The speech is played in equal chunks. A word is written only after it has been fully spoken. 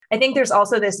I think there's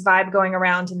also this vibe going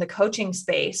around in the coaching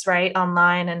space, right?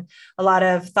 Online, and a lot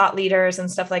of thought leaders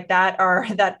and stuff like that are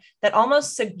that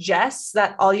almost suggests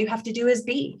that all you have to do is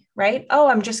be, right? Oh,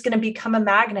 I'm just going to become a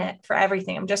magnet for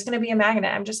everything. I'm just going to be a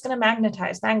magnet. I'm just going to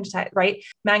magnetize, right?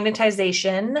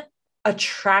 Magnetization,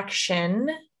 attraction,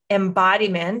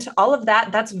 embodiment, all of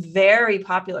that, that's very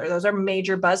popular. Those are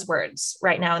major buzzwords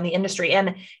right now in the industry.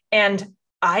 And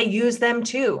I use them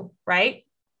too, right?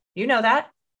 You know that.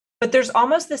 But there's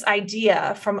almost this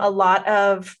idea from a lot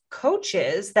of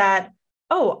coaches that,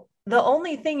 oh, the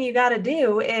only thing you got to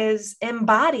do is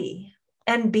embody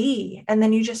and be, and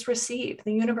then you just receive.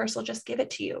 The universe will just give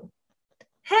it to you.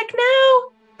 Heck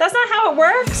no, that's not how it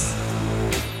works.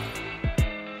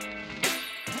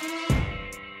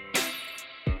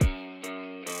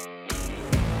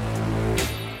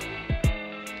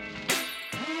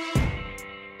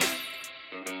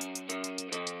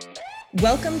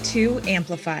 Welcome to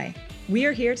Amplify. We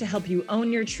are here to help you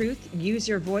own your truth, use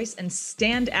your voice, and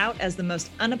stand out as the most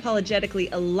unapologetically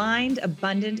aligned,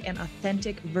 abundant, and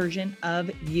authentic version of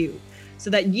you,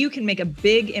 so that you can make a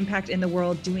big impact in the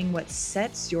world doing what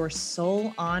sets your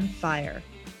soul on fire.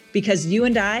 Because you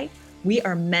and I, we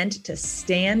are meant to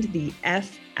stand the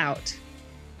F out.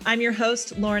 I'm your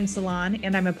host, Lauren Salon,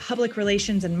 and I'm a public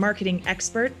relations and marketing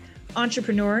expert,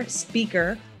 entrepreneur,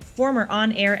 speaker, former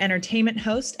on-air entertainment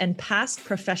host, and past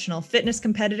professional fitness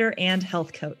competitor and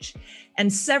health coach.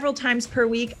 And several times per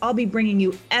week, I'll be bringing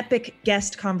you epic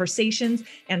guest conversations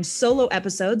and solo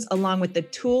episodes, along with the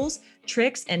tools,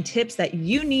 tricks, and tips that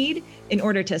you need in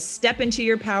order to step into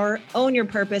your power, own your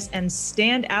purpose, and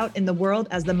stand out in the world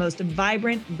as the most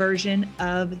vibrant version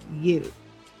of you.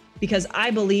 Because I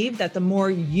believe that the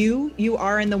more you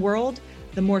are in the world,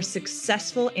 the more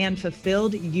successful and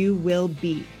fulfilled you will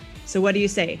be. So what do you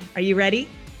say? Are you ready?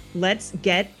 Let's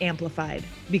get amplified,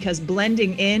 because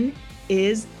blending in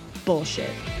is bullshit.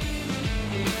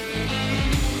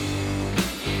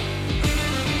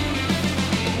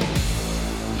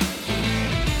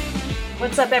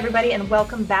 What's up, everybody, and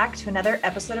welcome back to another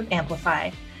episode of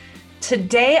Amplify.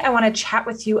 Today, I want to chat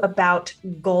with you about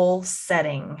goal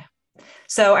setting.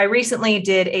 So I recently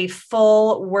did a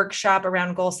full workshop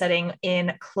around goal setting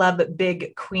in Club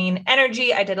Big Queen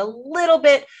Energy. I did a little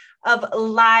bit of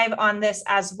live on this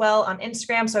as well on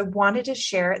Instagram. So I wanted to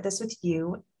share this with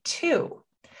you too.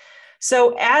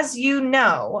 So as you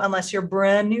know, unless you're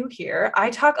brand new here,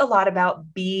 I talk a lot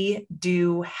about be,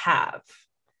 do, have,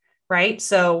 right?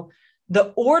 So the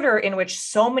order in which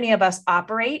so many of us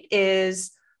operate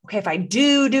is, okay, if I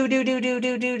do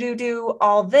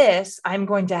all this, I'm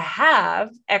going to have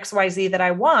XYZ that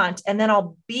I want, and then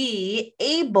I'll be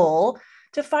able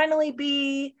to finally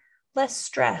be less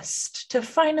stressed, to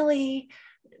finally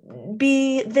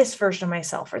be this version of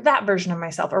myself or that version of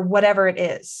myself or whatever it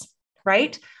is,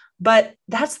 right? But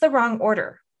that's the wrong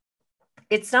order.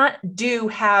 It's not do,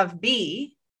 have,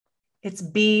 be. It's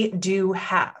be, do,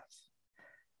 have.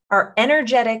 Our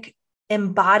energetic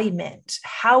embodiment,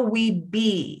 how we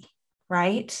be,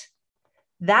 right?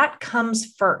 That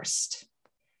comes first,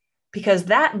 because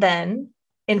that then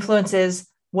influences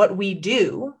what we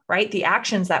do, right? The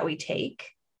actions that we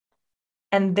take,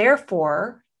 and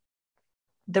therefore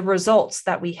the results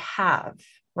that we have,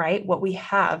 right? What we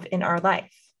have in our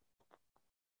life.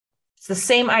 It's the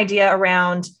same idea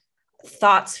around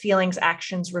thoughts, feelings,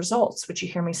 actions, results, which you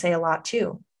hear me say a lot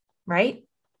too, right?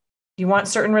 You want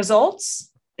certain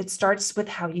results? It starts with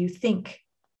how you think,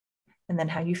 and then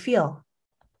how you feel,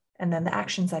 and then the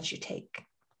actions that you take.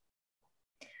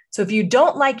 So if you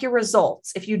don't like your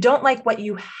results, if you don't like what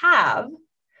you have,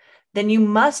 then you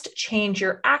must change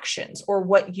your actions or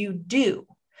what you do,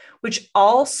 which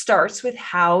all starts with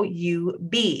how you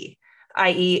be,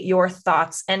 i.e., your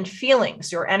thoughts and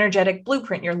feelings, your energetic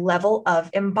blueprint, your level of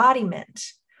embodiment.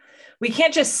 We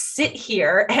can't just sit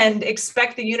here and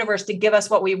expect the universe to give us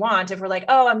what we want if we're like,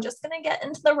 oh, I'm just going to get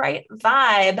into the right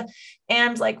vibe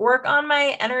and like work on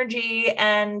my energy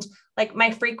and like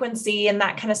my frequency and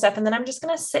that kind of stuff. And then I'm just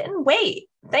going to sit and wait.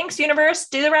 Thanks, universe.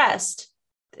 Do the rest.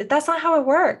 That's not how it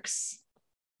works,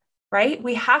 right?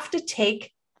 We have to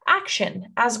take action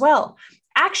as well.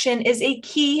 Action is a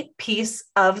key piece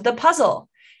of the puzzle.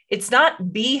 It's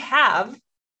not be, have,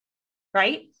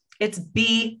 right? It's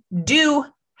be, do,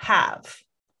 have.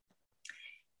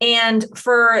 And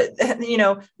for,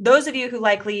 those of you who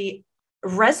likely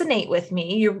resonate with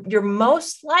me, you're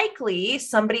most likely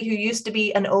somebody who used to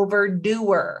be an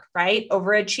overdoer, right?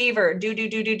 Overachiever,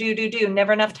 do,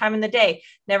 never enough time in the day,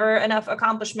 never enough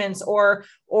accomplishments or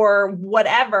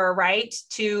whatever, right?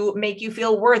 To make you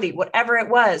feel worthy, whatever it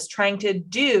was, trying to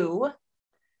do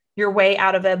your way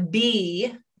out of a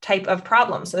be type of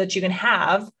problem so that you can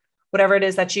have whatever it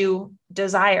is that you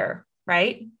desire,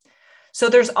 right? So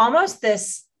there's almost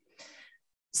this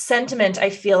sentiment, I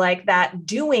feel like, that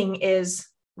doing is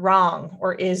wrong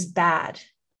or is bad.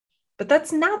 But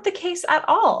that's not the case at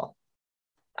all.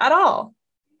 At all.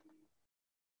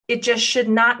 It just should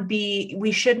not be,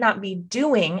 we should not be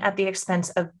doing at the expense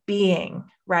of being,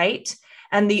 right?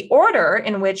 And the order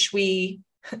in which we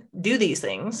do these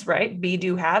things, right? Be,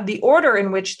 do, have, the order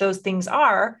in which those things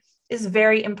are is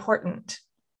very important.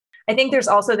 I think there's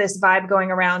also this vibe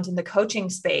going around in the coaching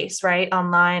space, right?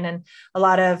 Online, and a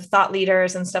lot of thought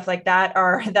leaders and stuff like that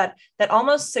are that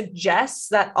almost suggests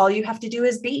that all you have to do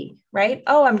is be, right?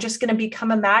 Oh, I'm just going to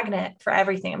become a magnet for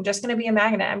everything. I'm just going to be a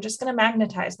magnet. I'm just going to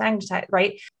magnetize,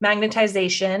 right?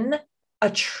 Magnetization,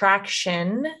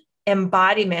 attraction,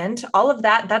 embodiment, all of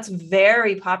that, that's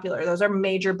very popular. Those are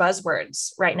major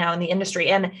buzzwords right now in the industry.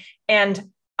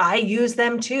 And I use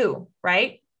them too,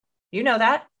 right? You know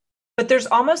that. But there's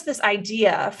almost this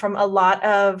idea from a lot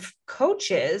of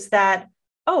coaches that,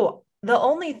 oh, the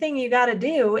only thing you got to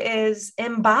do is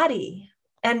embody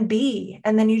and be,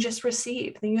 and then you just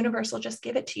receive. The universe will just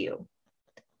give it to you.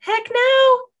 Heck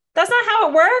no, that's not how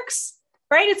it works,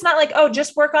 right? It's not like, oh,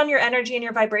 just work on your energy and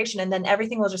your vibration, and then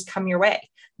everything will just come your way.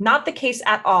 Not the case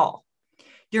at all.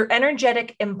 Your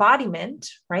energetic embodiment,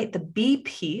 right, the be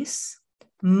piece,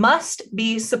 must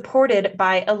be supported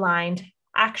by aligned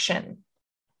action.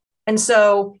 And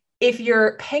so if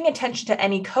you're paying attention to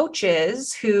any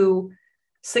coaches who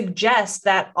suggest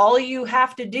that all you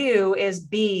have to do is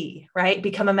be, right,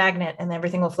 become a magnet and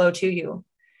everything will flow to you,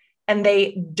 and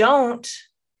they don't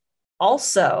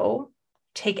also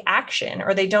take action,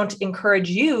 or they don't encourage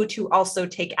you to also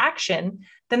take action,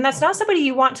 then that's not somebody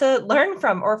you want to learn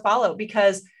from or follow,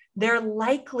 because they're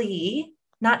likely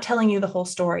not telling you the whole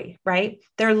story, right?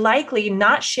 They're likely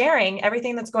not sharing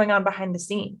everything that's going on behind the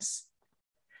scenes.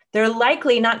 They're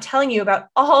likely not telling you about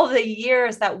all the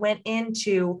years that went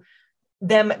into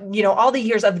them, all the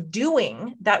years of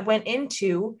doing that went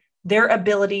into their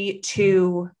ability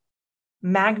to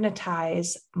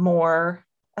magnetize more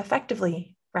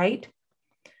effectively, right?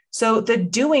 So the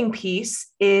doing piece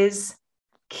is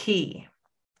key.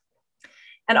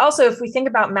 And also, if we think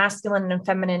about masculine and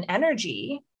feminine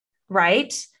energy,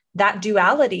 right, that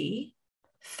duality,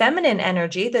 feminine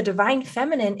energy, the divine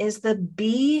feminine, is the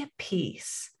be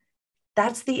piece.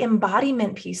 That's the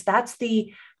embodiment piece. That's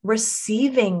the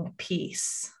receiving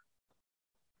piece.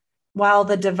 While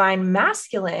the divine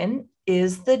masculine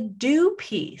is the do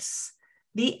piece,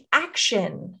 the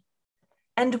action.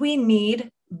 And we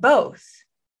need both.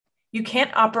 You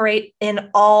can't operate in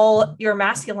all your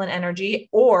masculine energy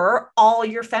or all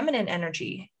your feminine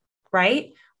energy,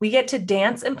 right? We get to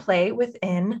dance and play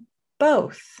within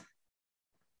both.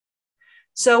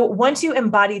 So once you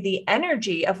embody the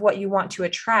energy of what you want to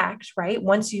attract, right?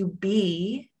 Once you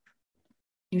be,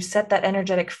 you set that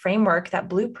energetic framework, that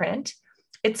blueprint,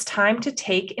 it's time to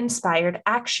take inspired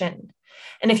action.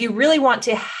 And if you really want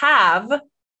to have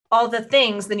all the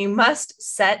things, then you must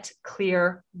set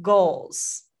clear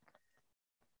goals.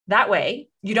 That way,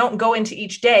 you don't go into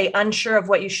each day unsure of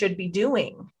what you should be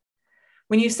doing.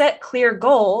 When you set clear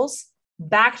goals,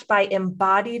 backed by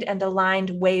embodied and aligned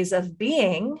ways of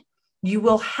being, you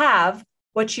will have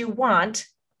what you want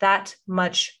that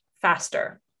much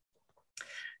faster.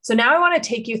 So now I want to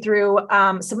take you through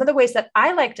some of the ways that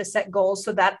I like to set goals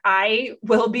so that I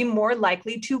will be more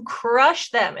likely to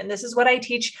crush them. And this is what I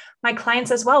teach my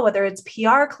clients as well, whether it's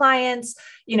PR clients,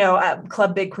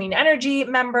 Club Big Queen Energy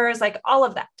members, like all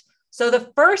of that. So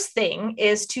the first thing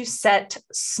is to set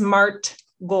SMART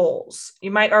goals.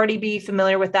 You might already be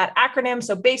familiar with that acronym.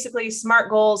 So basically, SMART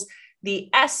goals, the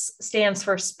S stands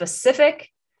for specific.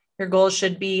 Your goals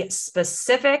should be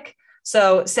specific.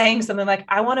 So saying something like,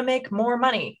 I want to make more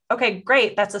money. Okay,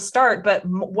 great. That's a start. But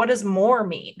what does more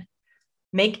mean?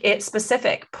 Make it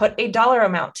specific. Put a dollar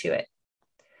amount to it.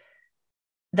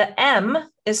 The M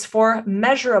is for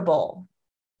measurable,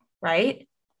 right?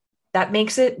 That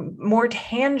makes it more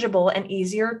tangible and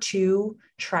easier to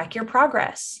track your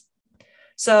progress.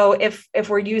 So if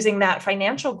we're using that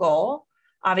financial goal,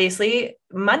 obviously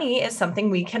money is something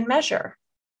we can measure.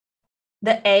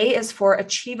 The A is for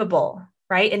achievable,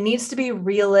 right? It needs to be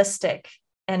realistic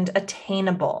and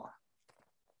attainable,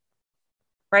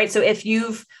 right? So if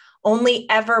you've only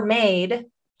ever made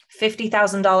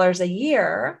 $50,000 a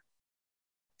year,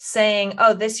 saying,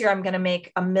 oh, this year I'm going to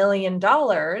make $1 million,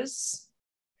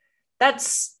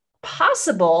 that's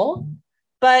possible,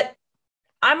 but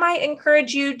I might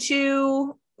encourage you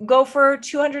to go for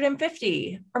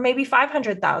 250 or maybe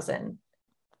 500,000,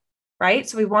 right?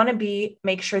 So we want to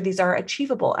make sure these are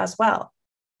achievable as well.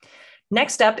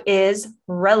 Next up is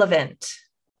relevant.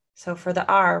 So for the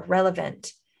R,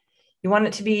 relevant. You want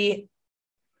it to be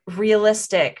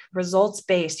realistic,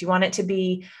 results-based. You want it to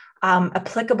be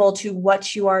applicable to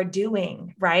what you are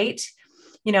doing, right?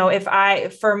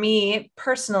 For me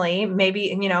personally,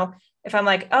 maybe, if I'm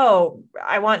like, oh,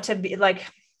 I want to be like,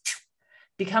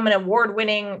 become an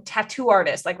award-winning tattoo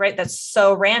artist, like, right, that's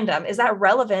so random. Is that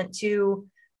relevant to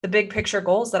the big picture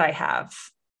goals that I have?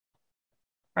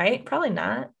 Right? Probably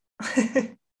not.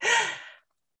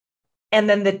 And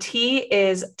then the T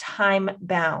is time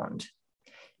bound.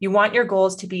 You want your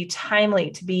goals to be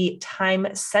timely, to be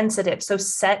time sensitive. So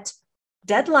set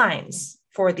deadlines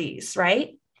for these,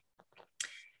 right?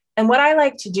 And what I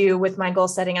like to do with my goal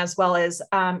setting as well is,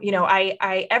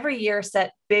 I every year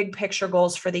set big picture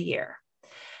goals for the year.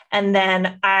 And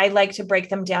then I like to break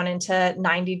them down into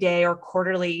 90-day or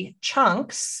quarterly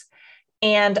chunks.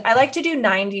 And I like to do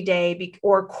 90-day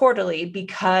or quarterly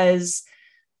because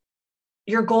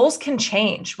your goals can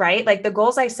change, right? Like the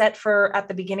goals I set for at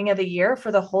the beginning of the year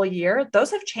for the whole year,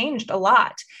 those have changed a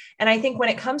lot. And I think when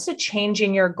it comes to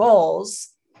changing your goals,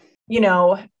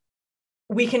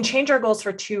 we can change our goals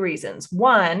for two reasons.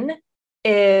 One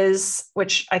is,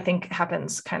 which I think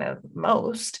happens kind of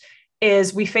most,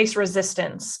 is we face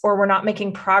resistance or we're not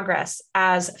making progress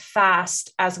as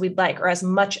fast as we'd like or as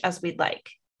much as we'd like.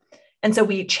 And so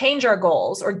we change our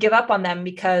goals or give up on them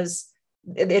because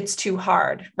it's too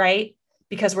hard, right?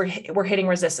 Because we're hitting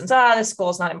resistance. This goal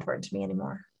is not important to me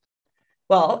anymore.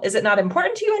 Well, is it not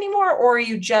important to you anymore? Or are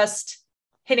you just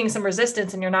hitting some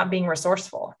resistance and you're not being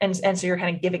resourceful? And so you're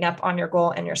kind of giving up on your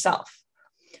goal and yourself.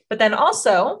 But then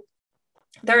also,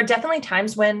 there are definitely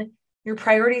times when your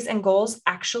priorities and goals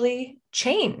actually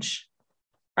change,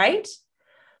 right?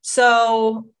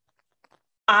 So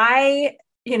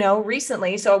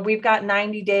recently, so we've got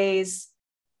 90 days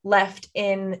left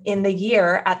in the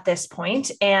year at this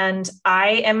point, and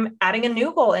I am adding a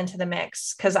new goal into the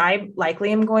mix because I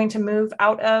likely am going to move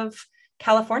out of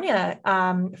California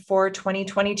for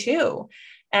 2022.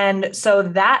 And so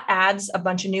that adds a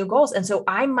bunch of new goals. And so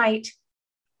I might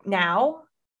now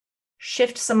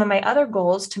shift some of my other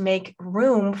goals to make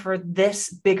room for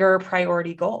this bigger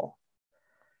priority goal,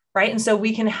 right? And so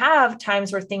we can have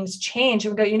times where things change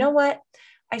and we go, you know what?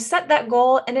 I set that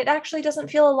goal and it actually doesn't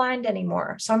feel aligned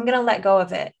anymore. So I'm going to let go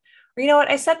of it. Or you know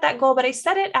what? I set that goal, but I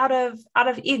set it out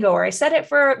of ego, or I set it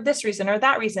for this reason or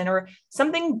that reason, or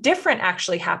something different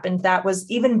actually happened that was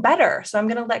even better. So I'm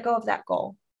going to let go of that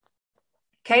goal.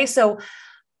 Okay. So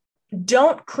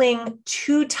don't cling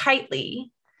too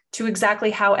tightly to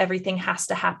exactly how everything has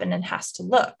to happen and has to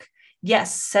look.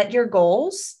 Yes, set your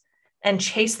goals and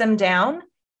chase them down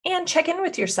and check in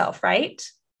with yourself, right?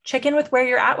 Check in with where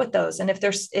you're at with those and if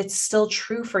it's still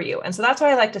true for you. And so that's why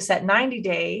I like to set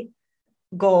 90-day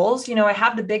goals. I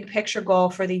have the big picture goal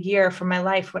for the year, for my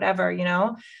life, whatever,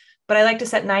 but I like to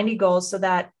set 90 goals so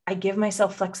that I give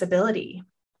myself flexibility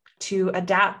to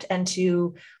adapt and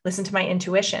to listen to my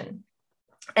intuition.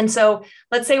 And so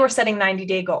let's say we're setting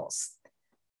 90-day goals.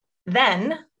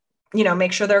 Then,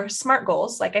 make sure they're SMART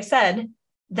goals, like I said,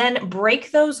 then break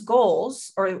those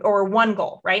goals or one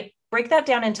goal, right? Break that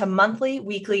down into monthly,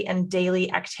 weekly, and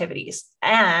daily activities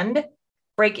and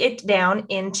break it down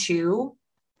into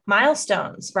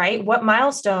milestones, right? What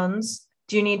milestones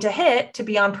do you need to hit to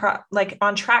be on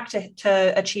track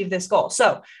to achieve this goal?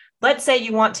 So let's say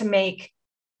you want to make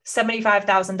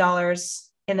 $75,000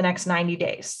 in the next 90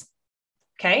 days.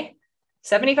 Okay.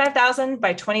 75,000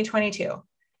 by 2022.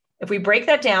 If we break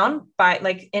that down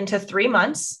by into 3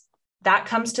 months, that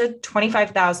comes to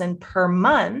 25,000 per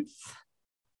month,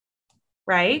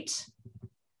 right?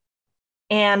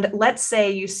 And let's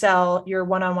say you sell your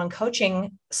one-on-one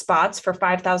coaching spots for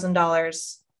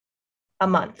 $5,000 a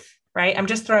month, right? I'm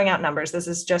just throwing out numbers. This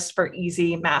is just for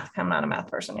easy math. I'm not a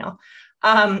math person, y'all.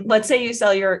 Let's say you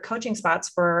sell your coaching spots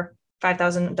for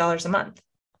 $5,000 a month.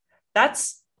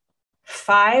 That's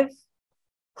 5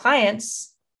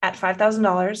 clients at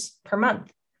 $5,000 per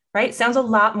month, right? Sounds a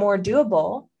lot more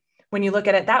doable when you look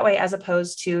at it that way, as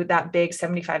opposed to that big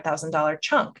 $75,000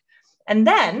 chunk. And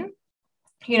then,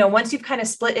 once you've kind of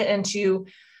split it into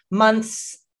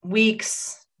months,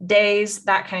 weeks, days,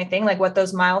 that kind of thing, like what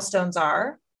those milestones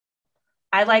are,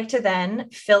 I like to then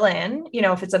fill in,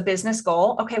 if it's a business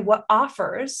goal, okay, what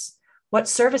offers, what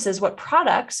services, what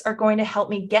products are going to help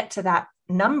me get to that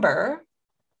number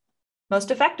most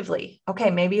effectively?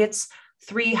 Okay, maybe it's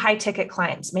 3 high ticket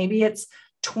clients. Maybe it's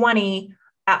 20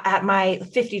 at my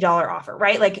 $50 offer,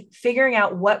 right? Like figuring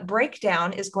out what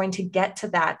breakdown is going to get to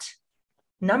that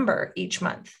number each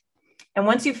month. And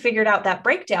once you've figured out that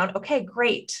breakdown, okay,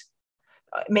 great.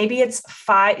 Maybe it's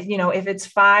 5, if it's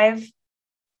 5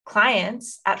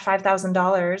 clients at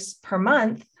 $5,000 per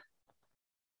month,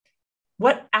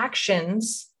 what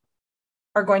actions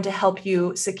are going to help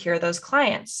you secure those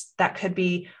clients? That could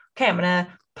be, okay, I'm going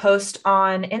to post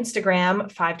on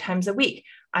Instagram 5 times a week.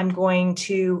 I'm going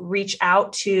to reach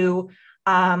out to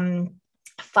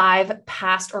 5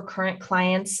 past or current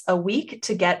clients a week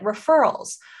to get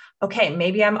referrals. Okay,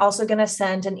 maybe I'm also going to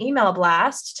send an email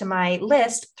blast to my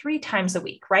list 3 times a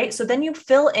week, right? So then you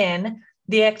fill in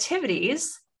the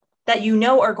activities that you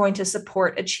know are going to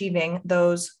support achieving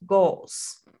those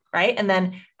goals, right? And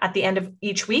then at the end of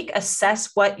each week,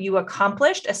 assess what you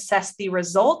accomplished, assess the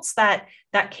results that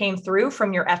came through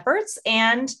from your efforts,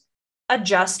 and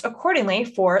adjust accordingly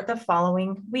for the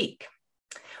following week.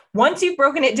 Once you've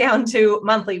broken it down to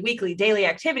monthly, weekly, daily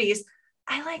activities,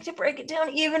 I like to break it down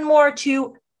even more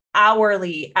to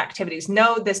hourly activities.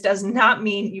 No, this does not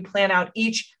mean you plan out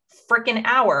each freaking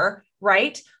hour,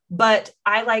 right? But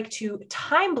I like to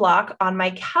time block on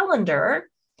my calendar.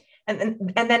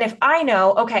 And then if I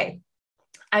know, okay,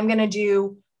 I'm going to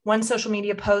do 1 social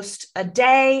media post a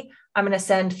day, I'm going to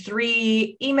send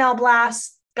 3 email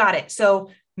blasts. Got it. So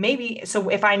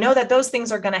if I know that those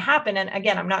things are going to happen, and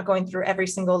again, I'm not going through every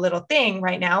single little thing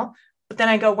right now, but then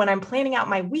I go, when I'm planning out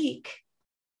my week,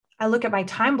 I look at my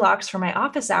time blocks for my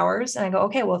office hours and I go,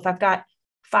 okay, well, if I've got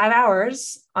 5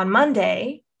 hours on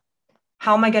Monday,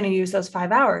 how am I going to use those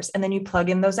 5 hours? And then you plug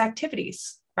in those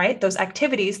activities, right? Those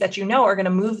activities that you know are going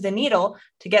to move the needle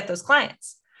to get those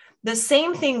clients. The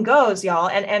same thing goes, y'all.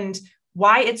 And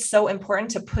why it's so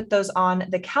important to put those on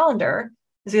the calendar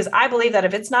is because I believe that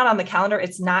if it's not on the calendar,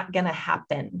 it's not going to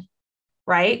happen,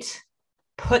 right?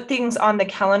 Put things on the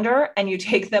calendar and you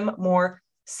take them more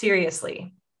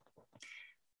seriously.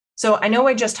 So I know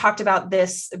I just talked about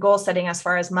this goal setting as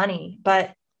far as money,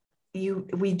 but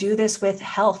we do this with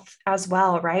health as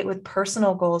well, right? With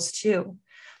personal goals too.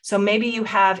 So maybe you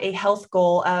have a health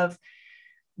goal of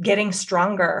getting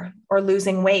stronger or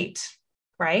losing weight,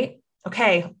 right?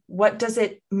 Okay, what does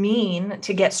it mean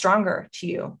to get stronger to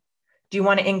you? Do you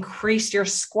want to increase your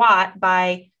squat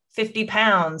by 50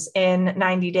 pounds in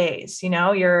 90 days? You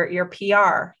know, your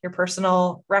PR, your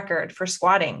personal record for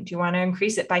squatting. Do you want to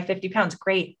increase it by 50 pounds?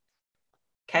 Great.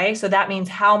 Okay, so that means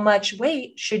how much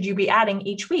weight should you be adding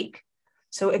each week?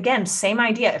 So again, same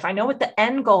idea. If I know what the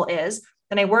end goal is,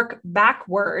 then I work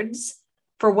backwards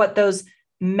for what those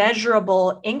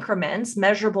measurable increments,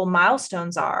 measurable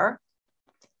milestones are,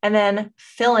 and then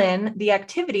fill in the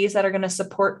activities that are going to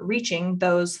support reaching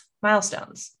those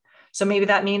milestones. So maybe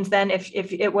that means then if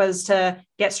it was to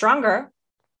get stronger,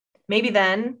 maybe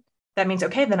then that means,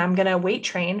 okay, then I'm going to weight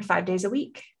train 5 days a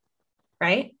week,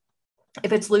 right?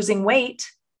 If it's losing weight,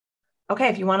 okay,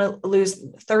 if you want to lose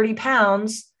 30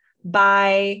 pounds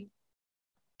by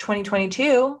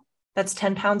 2022, that's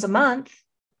 10 pounds a month,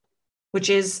 which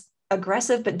is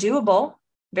aggressive, but doable,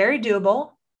 very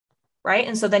doable, right?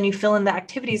 And so then you fill in the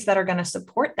activities that are going to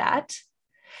support that.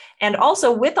 And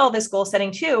also with all this goal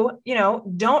setting too,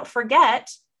 don't forget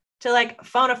to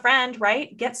phone a friend,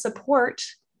 right? Get support.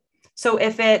 So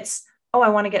if it's, oh, I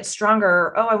want to get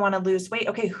stronger. Oh, I want to lose weight.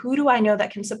 Okay, who do I know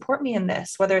that can support me in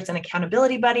this? Whether it's an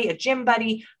accountability buddy, a gym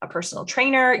buddy, a personal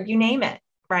trainer, you name it,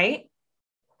 right?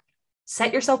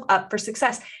 Set yourself up for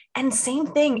success. And same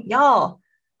thing, y'all.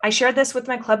 I shared this with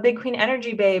my Club Big Queen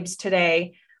Energy babes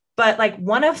today, but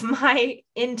one of my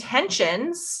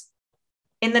intentions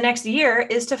in the next year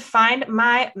is to find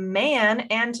my man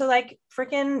and to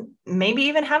freaking maybe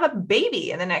even have a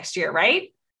baby in the next year,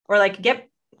 right? Or get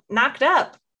knocked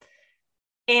up.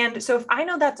 And so if I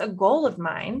know that's a goal of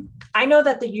mine, I know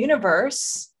that the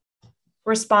universe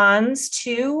responds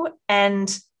to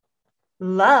and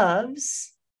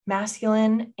loves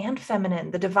masculine and feminine,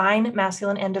 the divine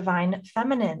masculine and divine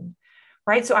feminine,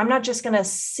 right? So I'm not just going to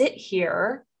sit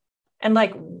here and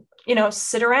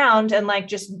sit around and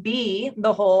just be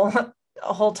the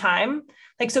whole time.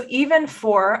 So even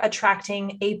for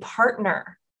attracting a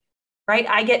partner, right?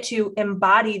 I get to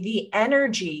embody the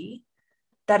energy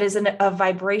that is a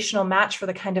vibrational match for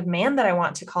the kind of man that I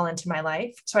want to call into my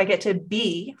life. So I get to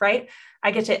be, right?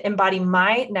 I get to embody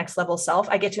my next level self.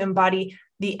 I get to embody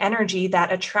the energy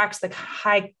that attracts the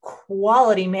high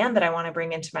quality man that I want to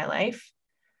bring into my life.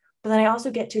 But then I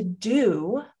also get to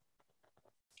do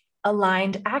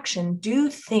aligned action, do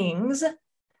things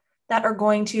that are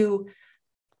going to,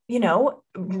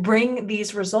 bring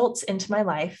these results into my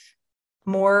life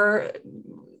more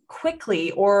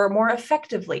quickly or more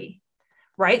effectively,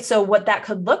 right? So what that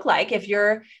could look like if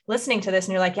you're listening to this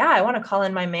and you're like, yeah, I want to call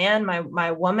in my man,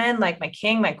 my woman, my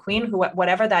king, my queen,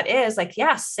 whatever that is,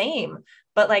 yeah, same.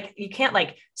 But you can't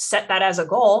set that as a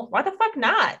goal. Why the fuck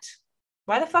not?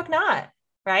 Why the fuck not?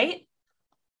 Right?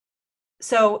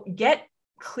 So get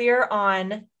clear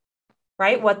on,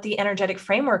 right? What the energetic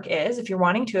framework is, if you're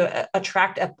wanting to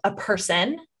attract a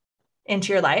person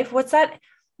into your life,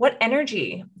 what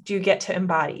energy do you get to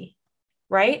embody,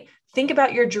 right? Think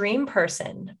about your dream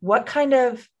person. What kind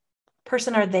of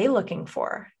person are they looking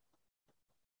for,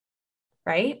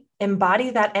 right?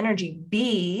 Embody that energy.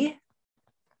 Be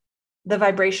the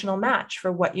vibrational match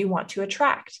for what you want to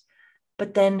attract.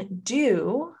 But then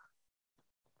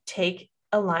take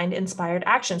aligned, inspired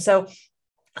action. So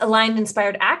aligned,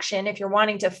 inspired action, if you're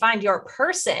wanting to find your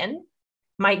person,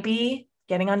 might be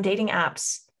getting on dating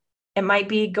apps. It might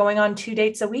be going on 2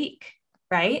 dates a week,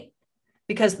 right?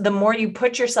 Because the more you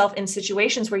put yourself in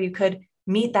situations where you could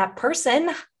meet that person,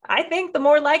 I think the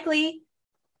more likely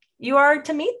you are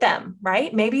to meet them,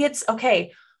 right? Maybe it's,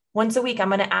 okay, once a week, I'm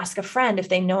going to ask a friend if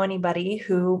they know anybody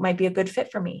who might be a good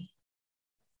fit for me,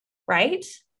 right?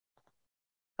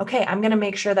 Okay, I'm going to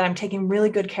make sure that I'm taking really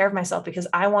good care of myself because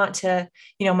I want to,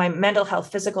 my mental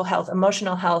health, physical health,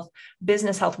 emotional health,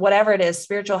 business health, whatever it is,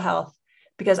 spiritual health,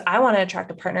 because I want to attract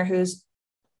a partner who's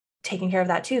taking care of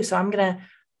that too. So I'm going to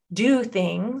do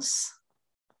things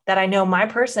that I know my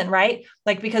person, right?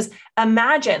 Like, because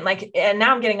imagine, and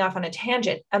now I'm getting off on a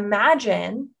tangent.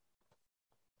 Imagine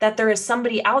that there is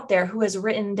somebody out there who has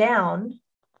written down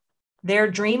their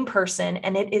dream person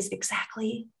and it is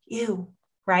exactly you,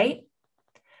 right?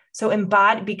 So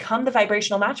become the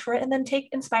vibrational match for it and then take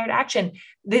inspired action.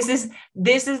 This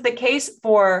is the case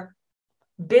for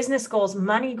business goals,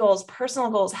 money goals, personal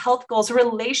goals, health goals,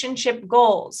 relationship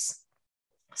goals.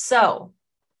 So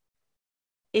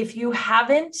if you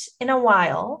haven't in a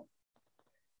while,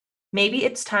 maybe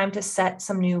it's time to set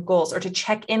some new goals or to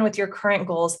check in with your current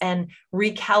goals and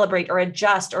recalibrate or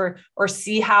adjust or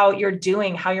see how you're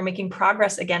doing, how you're making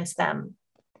progress against them.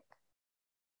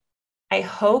 I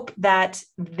hope that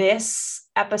this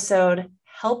episode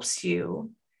helps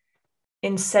you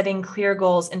in setting clear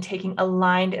goals and taking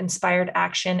aligned, inspired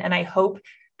action. And I hope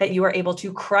that you are able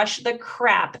to crush the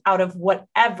crap out of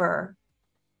whatever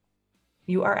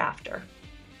you are after.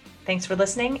 Thanks for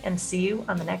listening and see you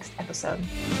on the next episode.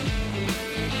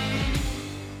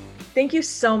 Thank you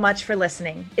so much for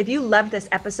listening. If you loved this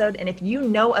episode and if you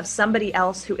know of somebody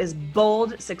else who is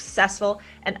bold, successful,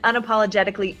 and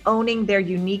unapologetically owning their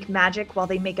unique magic while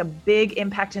they make a big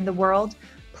impact in the world,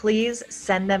 please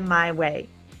send them my way.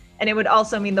 And it would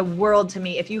also mean the world to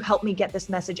me if you help me get this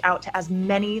message out to as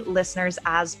many listeners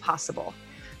as possible.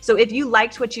 So if you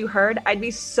liked what you heard, I'd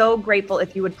be so grateful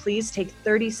if you would please take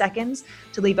 30 seconds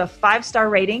to leave a 5-star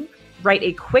rating, write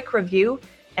a quick review,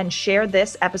 and share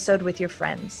this episode with your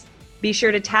friends. Be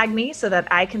sure to tag me so that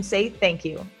I can say thank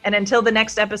you. And until the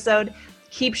next episode,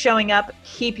 keep showing up,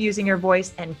 keep using your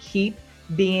voice, and keep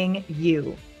being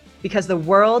you, because the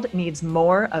world needs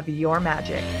more of your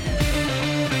magic.